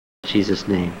Jesus'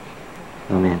 name.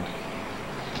 Amen.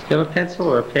 You have a pencil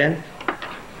or a pen?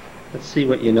 Let's see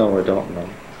what you know or don't know.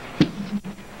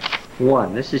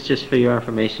 1. This is just for your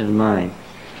information and mine.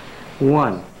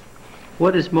 1.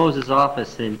 What is Moses'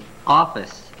 office in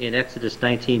Exodus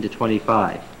 19 to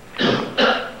 25?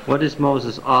 What is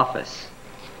Moses' office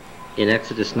in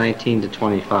Exodus 19 to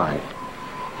 25?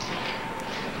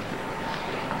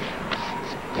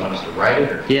 You want us to write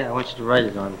it? Or? Yeah, I want you to write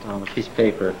it on a piece of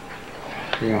paper.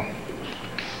 Yeah.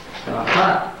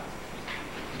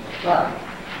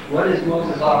 What is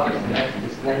Moses' office in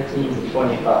Exodus 19 to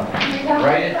 25?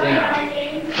 Write it down.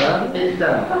 Write it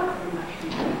down.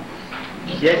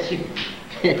 Yes, you...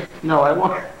 No, I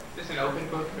won't. Is this an open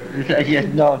book? Or? Yeah,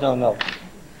 no.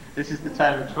 This is the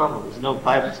time of trouble. There's no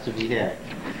Bibles to be had.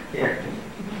 Here.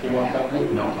 You want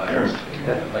something? No, Bibles.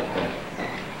 Like that.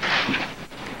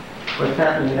 What's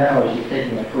happening now is you're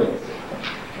taking a quiz.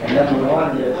 And number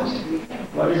 1 is,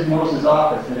 what is Moses'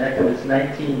 office in Exodus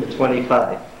 19 to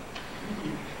 25?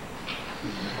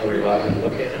 Are we allowed to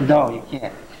look at it? No, you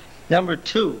can't. Number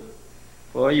 2,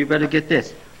 well, you better get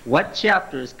this. What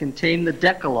chapters contain the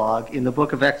Decalogue in the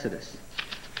book of Exodus?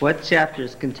 What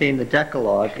chapters contain the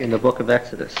Decalogue in the book of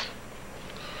Exodus?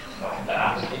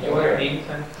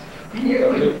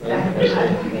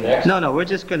 No, we're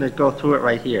just going to go through it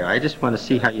right here. I just want to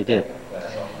see how you did.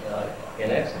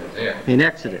 In Exodus, yeah. In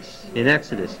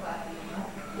Exodus.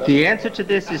 The answer to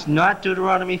this is not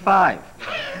Deuteronomy 5.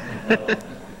 You said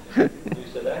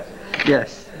Exodus.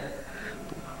 Yes.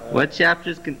 What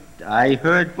chapters can... I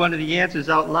heard one of the answers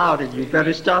out loud, and you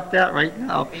better stop that right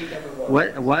now.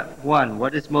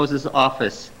 What is Moses'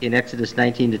 office in Exodus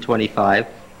 19 to 25?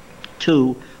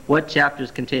 2, what chapters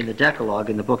contain the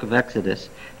Decalogue in the book of Exodus?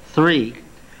 3,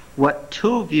 what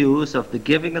 2 views of the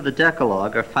giving of the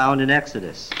Decalogue are found in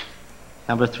Exodus?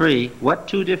 Number 3, what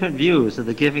 2 different views of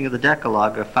the giving of the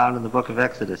Decalogue are found in the book of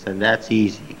Exodus? And that's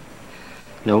easy.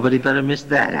 Nobody better miss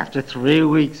that after 3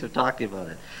 weeks of talking about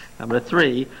it. Number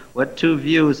 3, what 2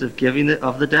 views of giving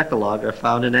of the Decalogue are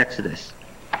found in Exodus?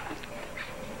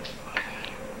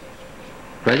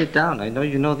 Write it down. I know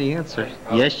you know the answer.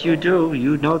 Yes, you do.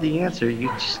 You know the answer. You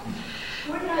just...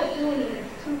 We're not doing it.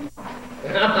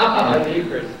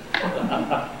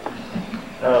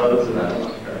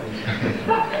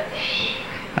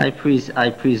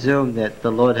 I presume that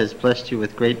the Lord has blessed you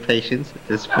with great patience at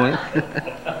this point.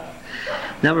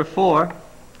 Number 4,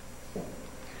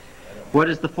 what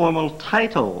is the formal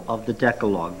title of the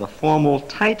Decalogue? The formal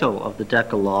title of the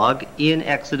Decalogue in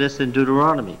Exodus and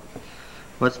Deuteronomy.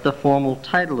 What's the formal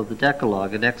title of the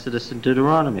Decalogue in Exodus and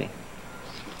Deuteronomy?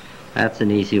 That's an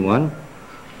easy one.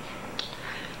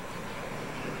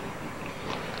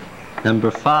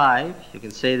 Number 5, you can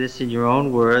say this in your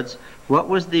own words. What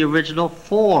was the original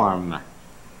form?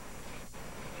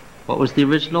 What was the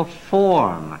original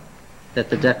form that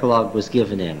the Decalogue was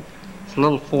given in? It's a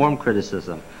little form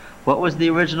criticism. What was the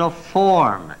original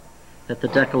form that the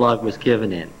Decalogue was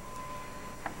given in?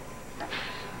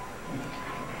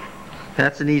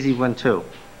 That's an easy one too.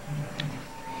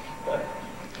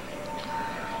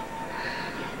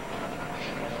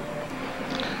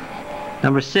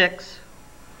 Number 6,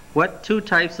 what 2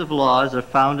 types of laws are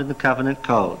found in the Covenant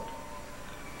Code?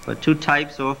 What 2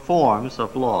 types or forms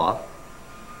of law?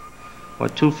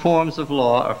 What 2 forms of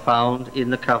law are found in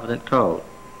the Covenant Code?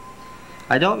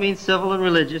 I don't mean civil and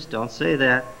religious, don't say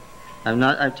that.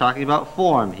 I'm talking about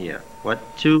form here. What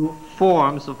 2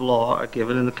 forms of law are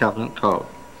given in the Covenant Code?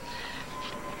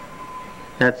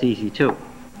 That's easy too.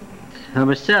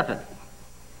 Number 7.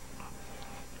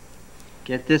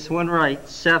 Get this one right.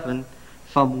 7.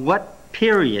 From what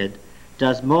period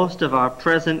does most of our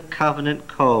present covenant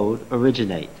code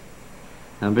originate?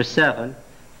 Number 7.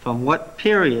 From what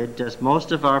period does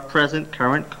most of our present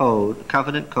covenant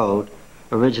code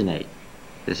originate?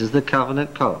 This is the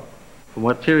covenant code. From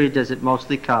what period does it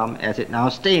mostly come as it now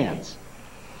stands?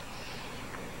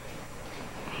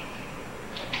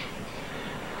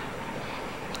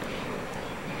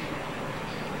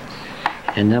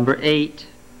 And number 8,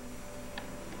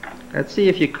 let's see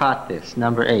if you caught this.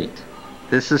 Number 8.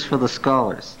 This is for the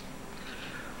scholars.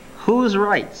 Whose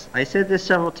rights? I said this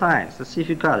several times. Let's see if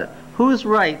you got it. Whose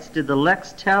rights did the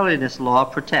Lex Talionis law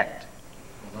protect?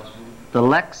 The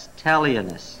Lex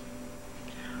Talionis.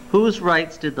 Whose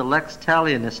rights did the Lex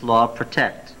Talionis law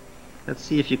protect? Let's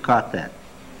see if you caught that.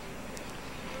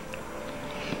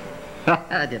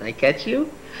 Did I catch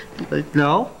you?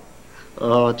 No?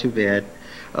 Oh, too bad.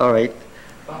 All right.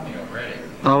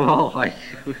 Oh,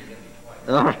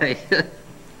 all right.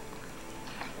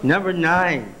 Number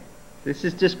 9. This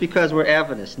is just because we're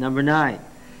Adventists. Number 9.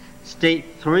 State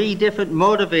 3 different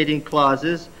motivating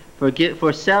clauses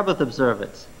for Sabbath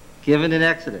observance, given in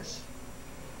Exodus.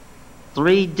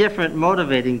 3 different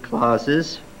motivating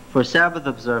clauses for Sabbath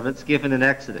observance given in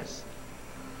Exodus.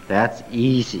 That's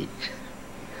easy,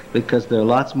 because there are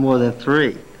lots more than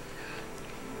 3.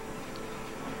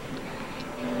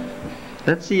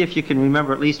 Let's see if you can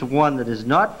remember at least one that is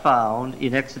not found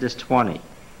in Exodus 20.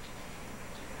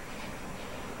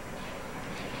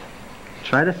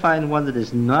 Try to find one that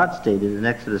is not stated in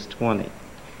Exodus 20.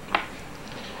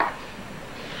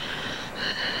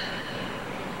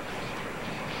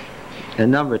 And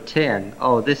number 10,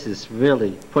 oh, this is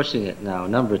really pushing it now.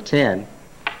 Number 10,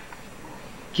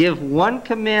 give one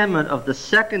commandment of the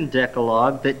second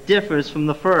Decalogue that differs from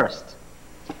the first.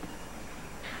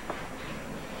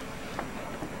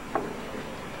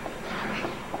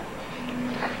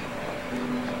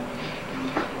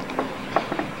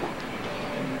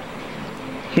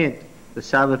 Hint, the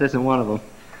Sabbath isn't one of them.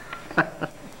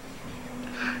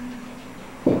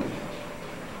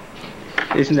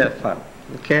 Isn't that fun?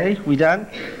 Okay, we done?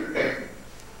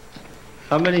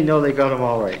 How many know they got them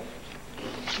all right?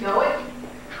 Know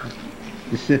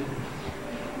it?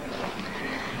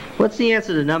 What's the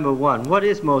answer to number 1? What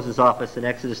is Moses' office in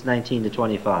Exodus 19 to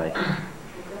 25?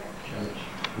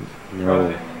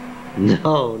 No.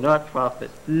 No, not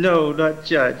prophet. No, not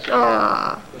judge.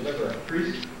 Ah! Deliverer,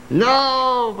 priest.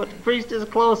 No, but the priest is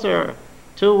closer.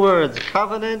 2 words,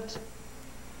 covenant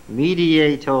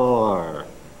mediator.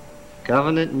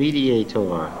 Covenant mediator.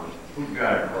 Who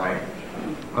got it right?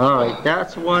 All right,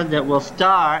 that's one that we'll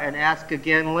star and ask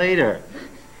again later.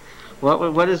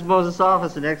 What is Moses'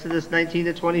 office in Exodus 19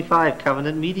 to 25?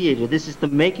 Covenant mediator. This is the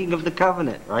making of the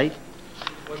covenant, right?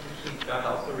 Wasn't God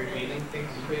also revealing things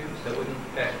to him, so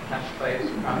wouldn't that classify as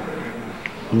prophet?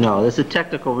 No, there's a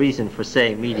technical reason for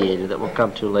saying mediator that we'll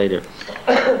come to later.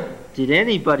 Did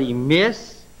anybody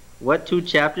miss what 2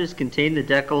 chapters contain the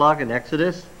Decalogue in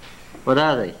Exodus? What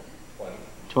are they?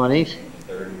 20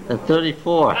 and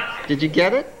 34. Did you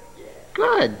get it?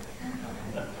 Good.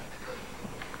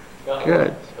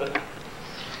 Good.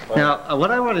 Now,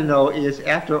 what I want to know is,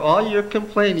 after all your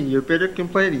complaining, your bitter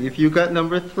complaining, if you got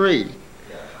number 3,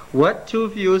 what 2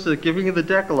 views of giving of the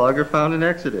Decalogue are found in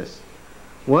Exodus?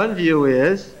 One view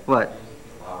is, what?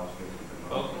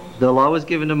 The law was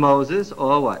given to Moses,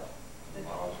 or what?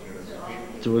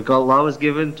 The law was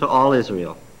given to all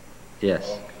Israel.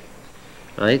 Yes.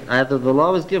 Right? Either the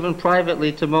law was given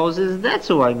privately to Moses, that's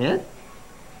who I meant.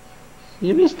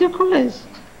 You missed your quiz.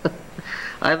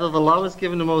 Either the law was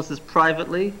given to Moses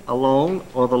privately, alone,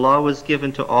 or the law was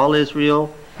given to all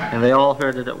Israel, and they all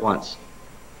heard it at once.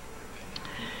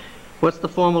 What's the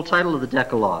formal title of the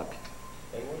Decalogue?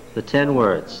 The 10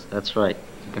 words. That's right.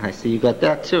 I see you got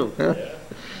that too. Huh?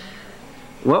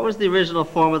 What was the original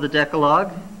form of the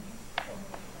Decalogue?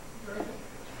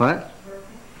 What?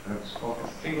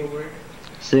 Single word.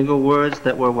 Single words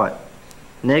that were what?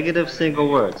 Negative single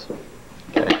words.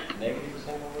 Okay. Negative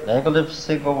single word? Negative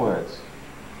single words.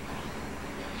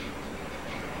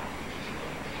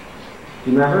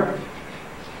 You remember?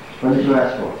 What did you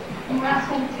ask for? You asked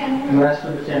for 10 words. You asked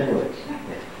for the 10 words.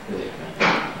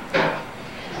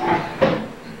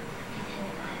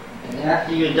 And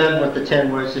after you're done with the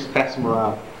 10 words, just pass them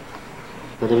around.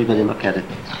 Let everybody look at it.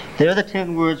 They're the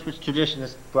 10 words which tradition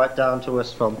has brought down to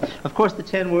us from. Of course, the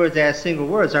 10 words as single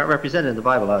words aren't represented in the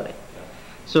Bible, are they?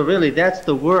 So really, that's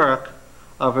the work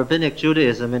of Rabbinic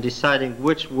Judaism in deciding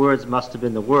which words must have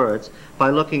been the words by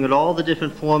looking at all the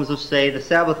different forms of, say, the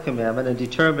Sabbath commandment and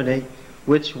determining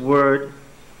which word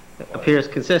appears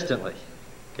consistently.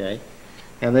 Okay?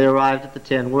 And they arrived at the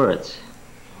 10 words.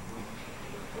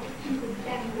 The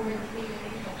 10 words mean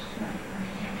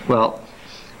Well,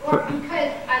 or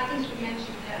because I think you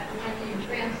mentioned that when you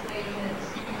translated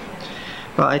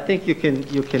it. well, I think you can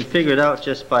figure it out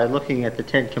just by looking at the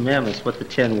 10 commandments what the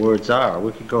 10 words are.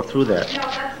 We could go through that. No,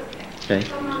 that's okay.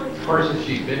 Okay. Of course, if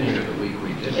she's been here the week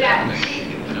we did Yeah,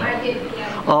 that. I did,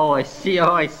 yeah. Oh, I see.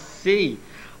 Oh, I see.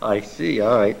 I see.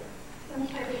 All right.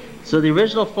 Sometimes So the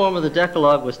original form of the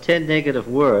Decalogue was 10 negative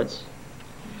words.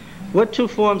 What 2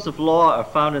 forms of law are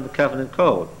found in the Covenant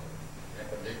Code?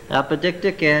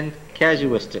 Apodictic and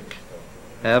casuistic.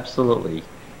 Absolutely.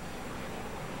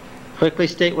 Quickly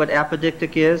state what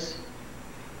apodictic is.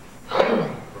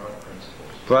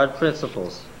 Broad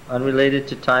principles, unrelated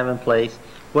to time and place.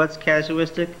 What's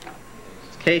casuistic?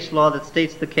 It's case law that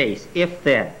states the case. If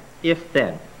then. If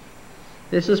then.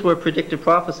 This is where predictive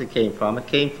prophecy came from. It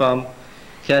came from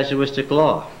casuistic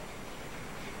law.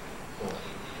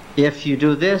 If you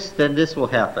do this, then this will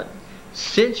happen.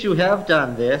 Since you have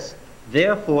done this,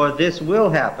 therefore this will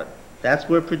happen. That's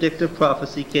where predictive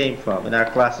prophecy came from in our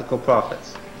classical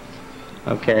prophets.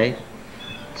 Okay?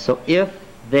 So if,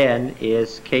 then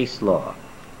is case law.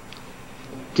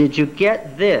 Did you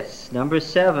get this, number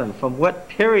 7? From what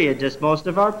period does most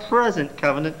of our present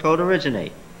covenant code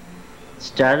originate?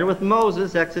 Started with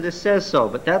Moses, Exodus says so,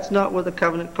 but that's not where the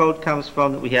covenant code comes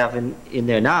from that we have in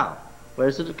there now. Where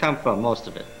does it come from, most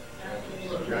of it?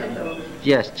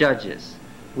 Yes, Judges.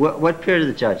 What period of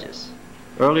the Judges?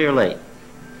 Early or late?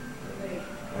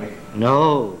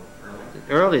 No.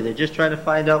 Early. They're just trying to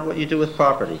find out what you do with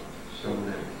property.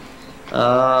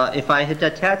 If I had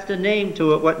attached a name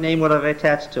to it, what name would I have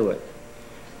attached to it?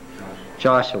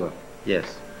 Joshua.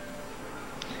 Yes.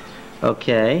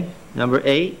 Okay. Number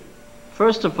 8.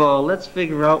 First of all, let's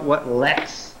figure out what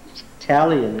lex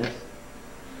talionis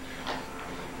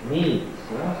means.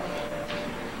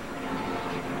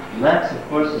 Lex, of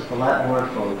course, is the Latin word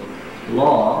for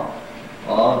law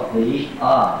of the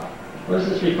eye. What is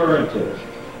this referring to?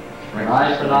 An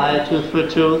eye for an eye, a tooth for a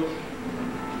tooth?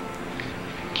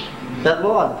 That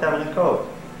law, the covenant code.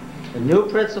 A new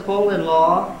principle in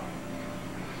law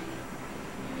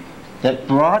that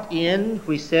brought in,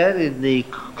 we said, in the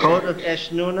Code of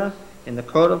Eshnunah, in the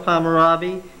Code of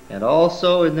Hammurabi, and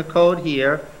also in the code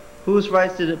here, whose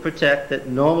rights did it protect that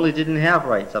normally didn't have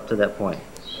rights up to that point?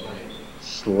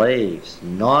 Slaves,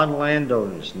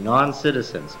 non-landowners,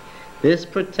 non-citizens. This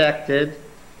protected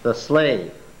the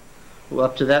slave, who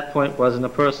up to that point wasn't a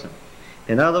person.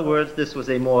 In other words, this was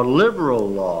a more liberal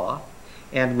law,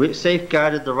 and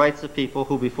safeguarded the rights of people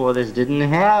who before this didn't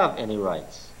have any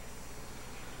rights.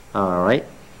 All right.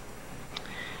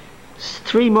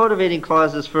 3 motivating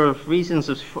clauses for reasons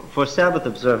for Sabbath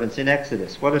observance in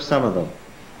Exodus. What are some of them?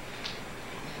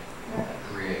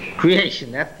 Creation.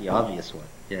 Creation, that's the obvious one.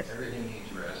 Yes. Everything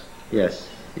needs rest. Yes.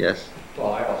 Yes.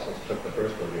 Well, I also took the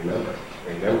first one,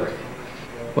 remembering.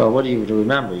 Well, what do you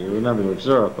remember? You remember to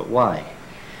observe, but why?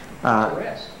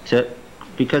 Rest.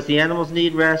 Because the animals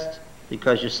need rest,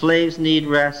 because your slaves need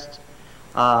rest,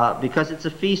 because it's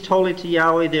a feast holy to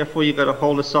Yahweh, therefore you've got to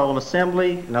hold a solemn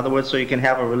assembly. In other words, so you can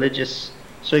have a religious,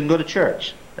 so you can go to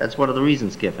church. That's one of the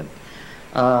reasons given.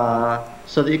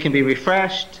 So that you can be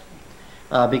refreshed,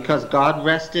 because God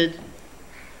rested.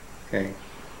 Okay.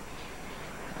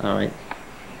 All right.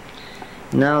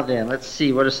 Now then, let's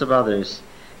see, what are some others?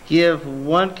 Give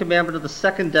one commandment of the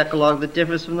second Decalogue that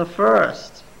differs from the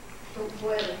first.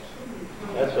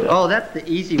 Oh, that's the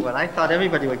easy one. I thought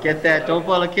everybody would get that. Don't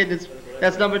boil a kid in its...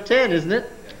 That's number 10, isn't it?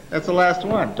 That's the last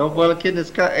one. Don't boil a kid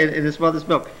in his mother's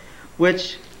milk.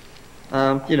 Which,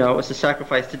 you know, was a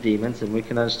sacrifice to demons, and we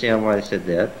can understand why they said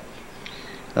that.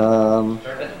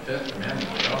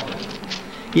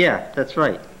 Yeah, that's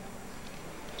right.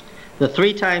 The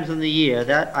 3 times in the year,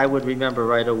 that I would remember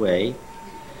right away.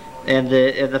 And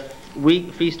the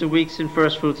Feast of Weeks and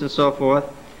First Fruits and so forth.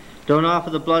 Don't offer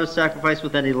the blood of sacrifice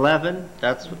with any leaven.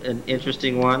 That's an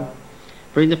interesting one.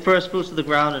 Bring the first fruits to the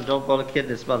ground and don't boil a kid in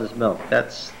his mother's milk.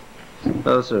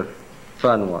 Those are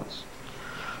fun ones.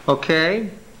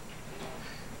 Okay.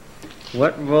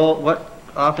 What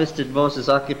office did Moses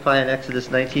occupy in Exodus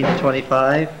 19 to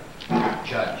 25?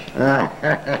 Judge. Ah.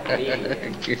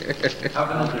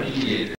 Covenant mediator.